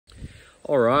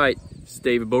All right, this is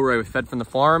David Boatwright with Fed from the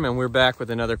Farm, and we're back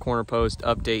with another Cornerpost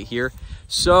update here.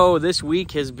 So this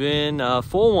week has been a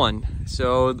full one.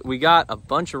 So we got a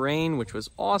bunch of rain, which was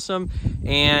awesome,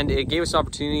 and it gave us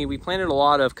opportunity. We planted a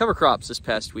lot of cover crops this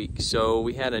past week. So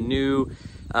we had a new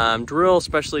drill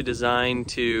specially designed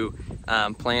to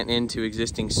plant into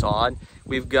existing sod.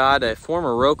 We've got a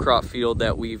former row crop field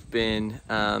that we've been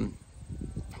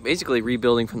basically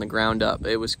rebuilding from the ground up.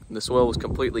 The soil was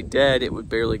completely dead. It would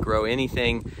barely grow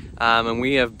anything, and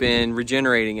we have been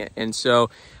regenerating it. And so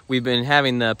we've been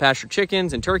having the pasture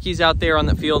chickens and turkeys out there on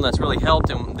the field, and that's really helped.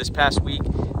 And this past week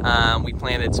we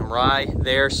planted some rye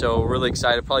there, so we're really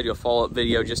excited. Probably do a follow-up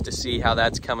video just to see how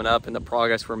that's coming up and the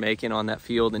progress we're making on that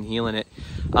field and healing it.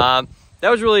 That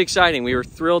was really exciting. We were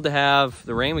thrilled to have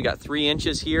the rain. We got 3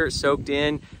 inches here, it soaked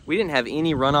in. We didn't have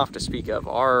any runoff to speak of.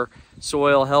 Our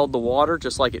soil held the water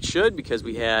just like it should because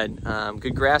we had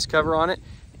good grass cover on it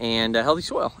and healthy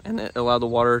soil, and it allowed the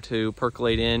water to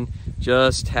percolate in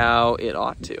just how it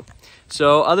ought to.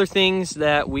 So other things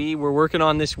that we were working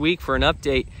on this week for an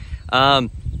update, a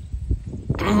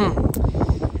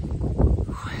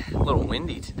little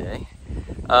windy today.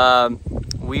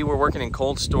 We were working in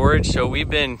cold storage, so we've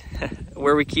been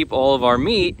where we keep all of our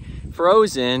meat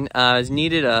frozen has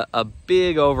needed a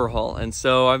big overhaul, and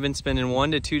so I've been spending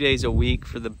 1 to 2 days a week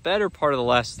for the better part of the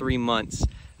last 3 months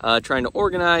trying to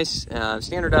organize,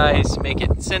 standardize, make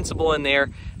it sensible in there,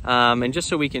 and just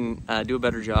so we can do a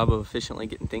better job of efficiently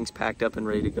getting things packed up and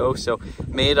ready to go. So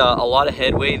made a lot of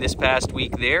headway this past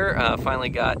week there. Finally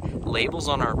got labels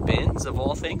on our bins of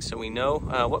all things, so we know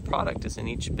what product is in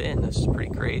each bin. This is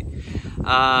pretty great.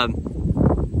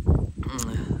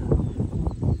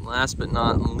 Last but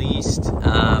not least,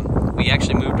 we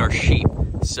actually moved our sheep.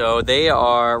 So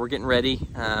we're getting ready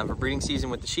for breeding season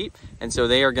with the sheep, and so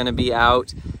they are going to be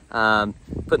out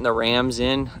putting the rams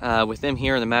in with them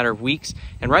here in a matter of weeks.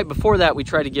 And right before that, we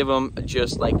try to give them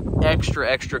just like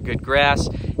extra good grass,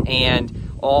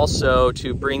 and also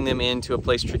to bring them into a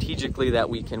place strategically that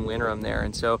we can winter them there.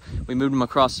 And so we moved them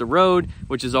across the road,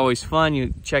 which is always fun.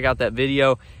 You check out that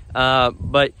video.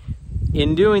 But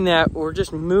in doing that, we're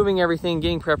just moving everything,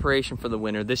 getting preparation for the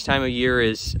winter. This time of year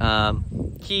is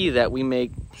key that we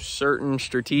make certain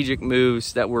strategic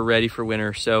moves that we're ready for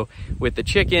winter. So with the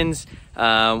chickens,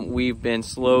 we've been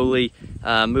slowly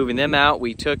moving them out.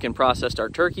 We took and processed our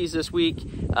turkeys this week.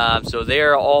 So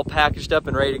they're all packaged up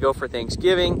and ready to go for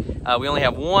Thanksgiving. We only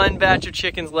have 1 batch of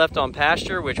chickens left on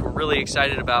pasture, which we're really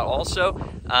excited about also.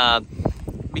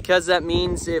 Because that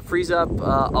means it frees up a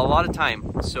lot of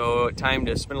time. So time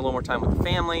to spend a little more time with the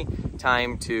family,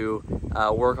 time to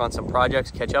work on some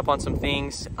projects, catch up on some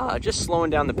things, just slowing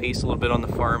down the pace a little bit on the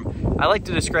farm. I like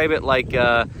to describe it like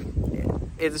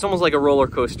it's almost like a roller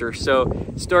coaster. So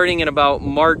starting in about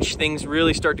March, things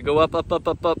really start to go up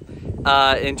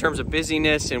in terms of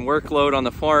busyness and workload on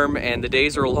the farm, and the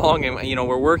days are long, and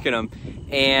we're working them.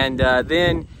 And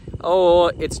then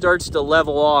it starts to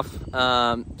level off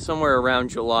somewhere around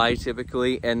July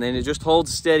typically, and then it just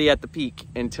holds steady at the peak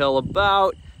until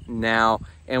about now.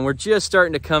 And we're just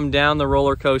starting to come down the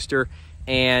roller coaster,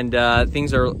 and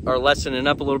things are lessening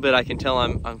up a little bit. I can tell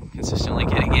I'm consistently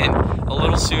getting in a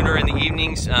little sooner in the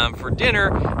evenings for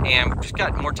dinner, and we've just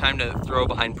got more time to throw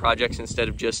behind projects instead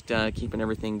of just keeping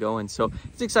everything going. So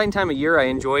it's an exciting time of year. I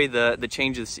enjoy the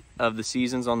changes of the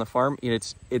seasons on the farm.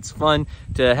 It's fun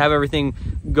to have everything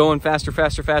going faster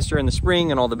in the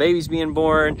spring, and all the babies being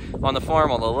born on the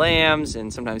farm, all the lambs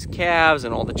and sometimes calves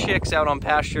and all the chicks out on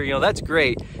pasture. That's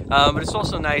great, but it's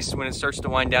also nice when it starts to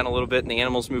wind down a little bit and the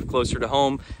animals move closer to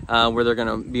home where they're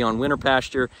going to be on winter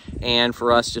pasture, and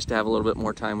for us just to have a little bit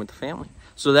more time with the family.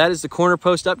 So that is the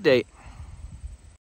Cornerpost update.